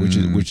intestine,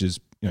 which is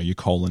your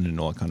colon and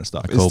all that kind of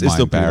stuff. I call mine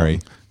pretty Barry.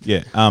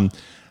 long.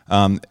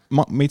 Yeah.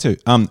 Me too.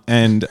 And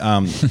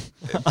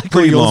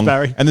pretty yours long.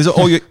 Barry. And there's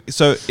all your.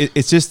 So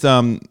it's just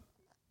I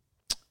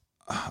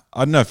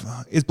don't know. If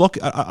it's block.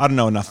 I don't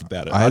know enough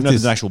about it. I don't know if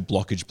there's an actual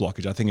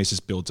blockage. I think it's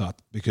just built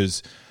up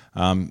because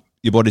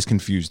your body's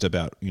confused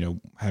about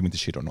having to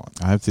shit or not.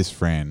 I have this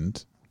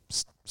friend,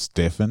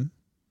 Stefan,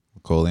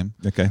 we'll call him.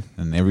 Okay.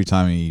 And every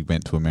time he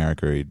went to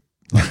America, he'd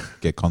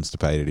get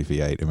constipated if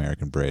he ate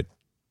American bread.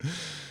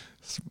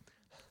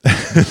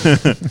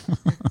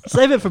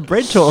 Save it for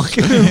bread talk.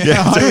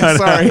 Yeah,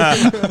 sorry.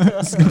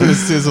 It's gonna be a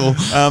sizzle.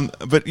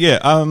 But yeah,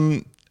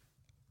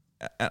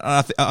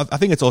 I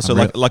think it's also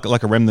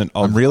like a remnant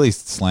of. I'm really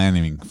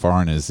slandering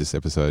foreigners this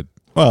episode.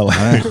 Well,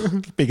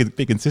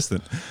 be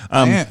consistent.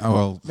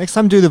 Next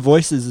time do the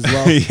voices as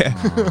well.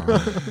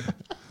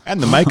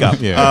 And the makeup.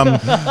 Yeah.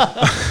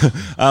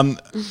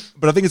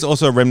 But I think it's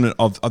also a remnant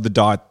of the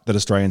diet that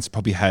Australians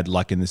probably had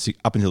like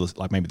up until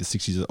like maybe the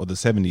 60s or the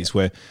 70s,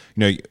 where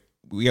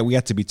we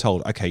had to be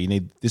told, okay, you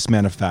need this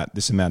amount of fat,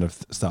 this amount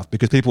of stuff,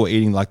 because people were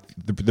eating like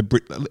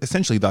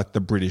essentially like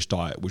the British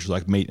diet, which was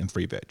like meat and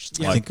free veg.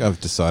 Yeah. I think I've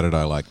decided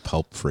I like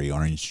pulp-free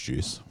orange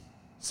juice.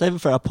 Save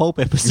it for our pulp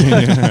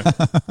episode.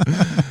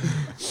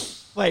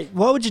 Wait,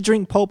 why would you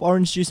drink pulp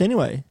orange juice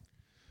anyway?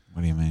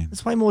 What do you mean?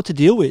 There's way more to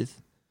deal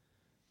with.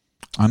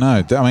 I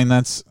know. I mean,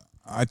 it's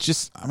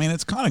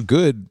kind of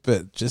good,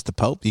 but just the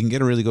pulp. You can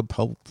get a really good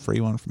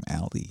pulp-free one from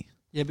Aldi.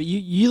 Yeah, but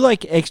you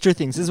like extra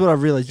things. This is what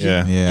I've realized. You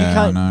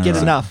can't get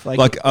enough.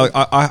 Like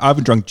I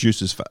haven't drunk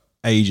juices for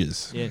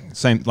ages. Yeah.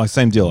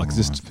 Same deal. Like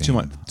just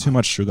too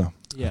much sugar.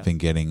 Yeah. I've been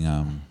getting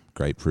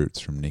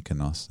grapefruits from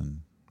Mykonos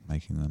and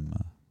making them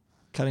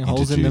cutting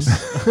holes in them.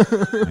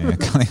 Yeah,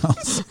 cutting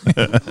holes.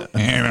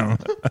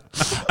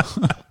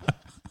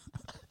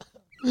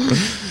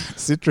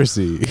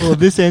 Citrusy. Well,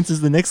 this answers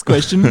the next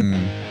question.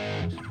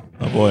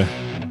 Oh boy.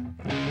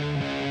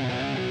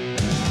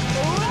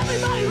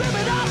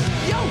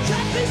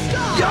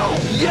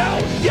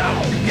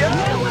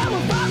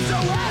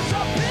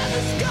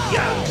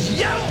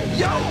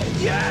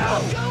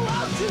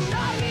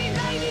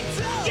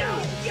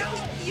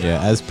 Yeah,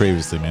 as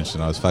previously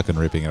mentioned, I was fucking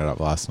ripping it up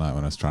last night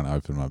when I was trying to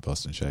open my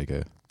Boston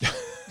Shaker.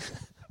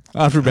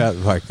 After about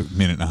like a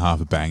minute and a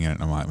half of banging it,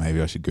 I'm like, maybe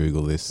I should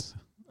Google this.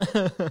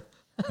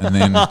 And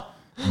then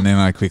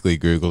I quickly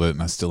Googled it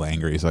and I was still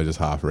angry, so I just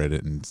half read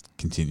it and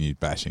continued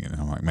bashing it. And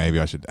I'm like, maybe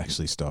I should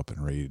actually stop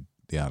and read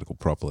the article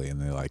properly.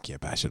 And they're like, yeah,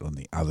 bash it on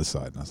the other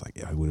side. And I was like,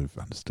 yeah, I would have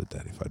understood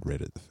that if I'd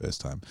read it the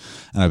first time.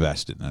 And I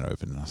bashed it and it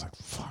opened and I was like,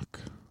 fuck.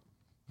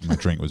 My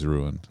drink was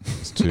ruined. It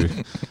was too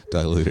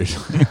diluted.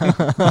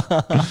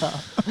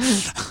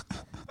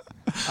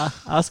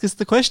 Ask us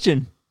the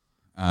question.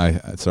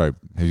 Sorry,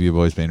 have you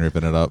boys been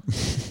ripping it up?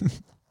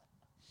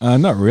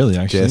 Not really,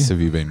 actually. Jess,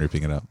 have you been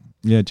ripping it up?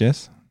 Yeah,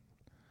 Jess?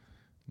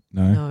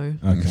 No. No.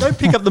 Okay. Don't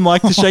pick up the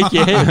mic to shake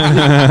your head.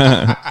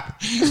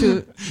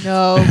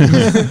 No.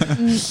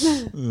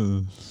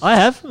 I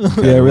have.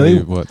 Yeah,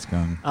 really? What's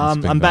going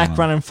I'm back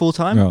running full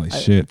time. Holy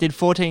shit. Did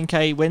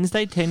 14K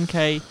Wednesday,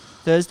 10K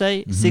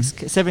Thursday,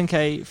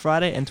 7K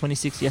Friday, and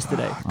 26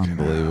 yesterday.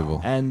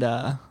 Unbelievable. And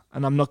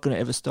I'm not going to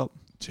ever stop.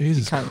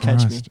 Jesus You can't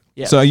Christ. catch me.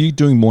 Yeah. So are you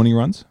doing morning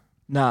runs?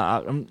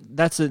 Nah,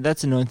 that's the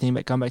annoying thing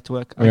about coming back to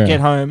work. Yeah. I get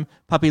home,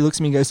 puppy looks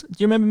at me and goes, "Do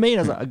you remember me?" And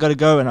I was like, "I got to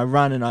go," and I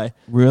run and I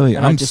Really?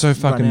 and I I'm just so run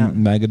fucking out.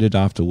 maggoted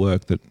after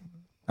work that,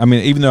 I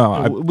mean, even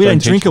though we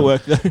don't drink at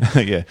work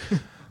though. Yeah,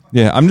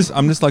 yeah. I'm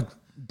just like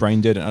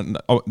brain dead, and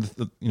I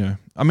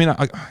mean,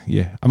 I've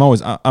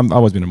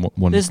always been a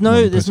morning. There's no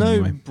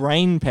anyway.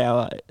 brain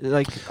power.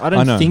 Like I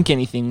don't think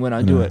anything when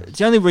I do No. it. It's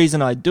the only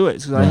reason I do it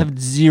is because I have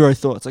zero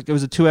thoughts. Like it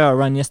was a 2-hour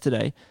run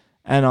yesterday,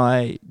 and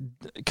I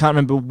can't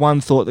remember one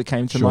thought that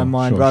came to my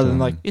mind rather than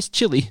like it's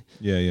chilly.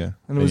 Yeah, yeah.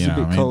 And it was a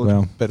bit cold.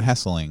 Well, But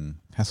hassling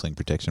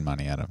protection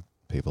money out of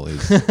people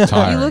is You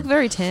tiring. look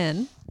very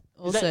tan.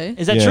 Also,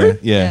 Is that true?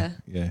 Yeah,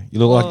 yeah. You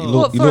look like you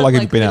look for, like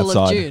like, you've been middle of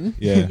outside. June.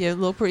 Yeah. You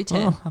look pretty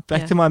tan. Oh,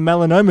 back to my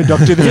melanoma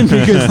doctor then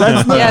because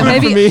that's not Yeah,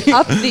 good maybe for me.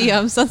 up the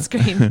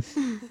sunscreen.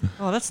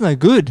 Oh, that's no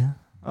good.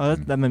 Oh,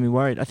 that made me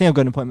worried. I think I've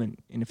got an appointment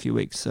in a few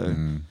weeks, so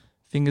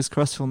fingers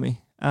crossed for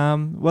me.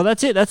 Well,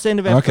 that's it. That's the end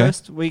of our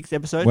first week's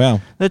episode.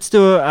 Wow. Let's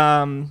do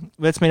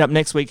let's meet up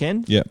next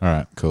weekend. Yeah. All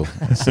right, cool.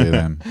 I'll see you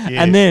then.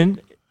 And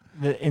then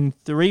in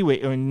 3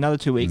 weeks or in another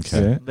 2 weeks,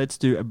 Okay. let's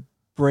do a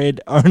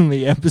bread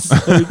only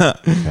episode.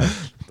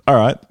 All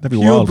right, that'd be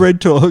Pure wild. bread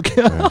talk.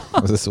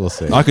 We'll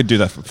see. I could do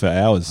that for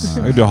hours.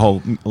 I could do a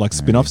whole like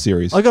spin-off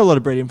series. I got a lot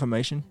of bread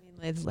information.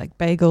 There's like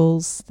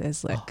bagels.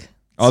 There's like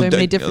Oh, so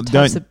many different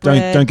types of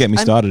bread. Don't get me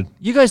started.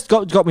 You guys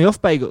got me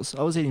off bagels.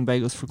 I was eating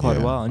bagels for quite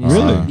a while. And you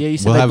Really? Said, yeah, you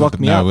said they blocked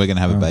me up. we're gonna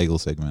have a bagel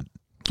segment.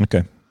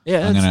 Okay.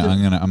 Yeah,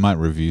 I might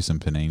review some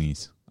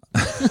paninis.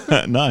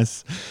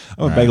 Nice.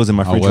 I want All right. bagels in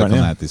my I'll fridge work right on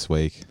now. that this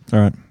week. All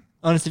right.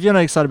 Honest, if you're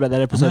not excited about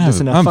that episode, I'm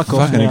listen, I'm fuck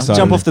off fucking now. excited.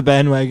 Jump off the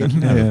bandwagon.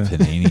 Have Yeah. a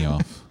panini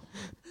off.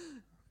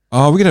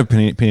 Oh, we're gonna have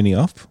panini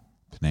off.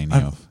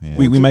 Panini off. Yeah.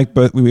 We make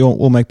both. We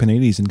all make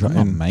paninis and try. I'm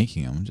not And,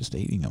 making them. I'm just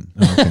eating them.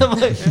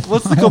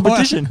 What's the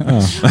competition?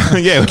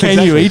 yeah.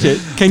 Can you eat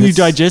it? Can you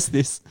digest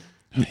this?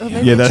 Or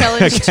maybe Yeah, a that,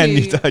 challenge can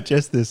you to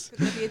digest this? could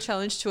there be a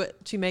challenge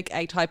to make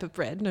a type of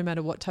bread, no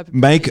matter what type of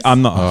Make. bread it is?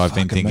 I'm not. Oh, I've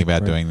been fuck, I thinking make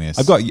about bread. doing this.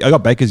 I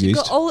got baker's You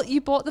yeast. you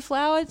bought the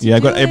flour. To Yeah, I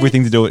got do it?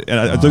 everything to do it. And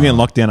I was doing it in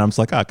lockdown. I'm just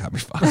like, I can't be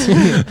fucked.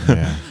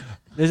 Yeah.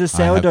 There's a I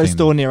have sourdough been-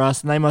 store near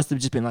us, and they must have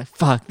just been like,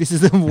 "Fuck, this is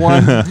the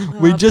one."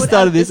 We Oh, just put out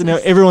started this, and now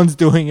business. everyone's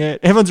doing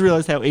it. Everyone's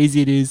realised how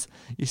easy it is.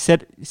 You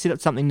set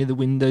up something near the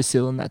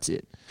windowsill, and that's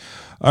it.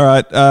 All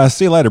right.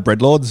 See you later,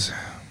 bread lords.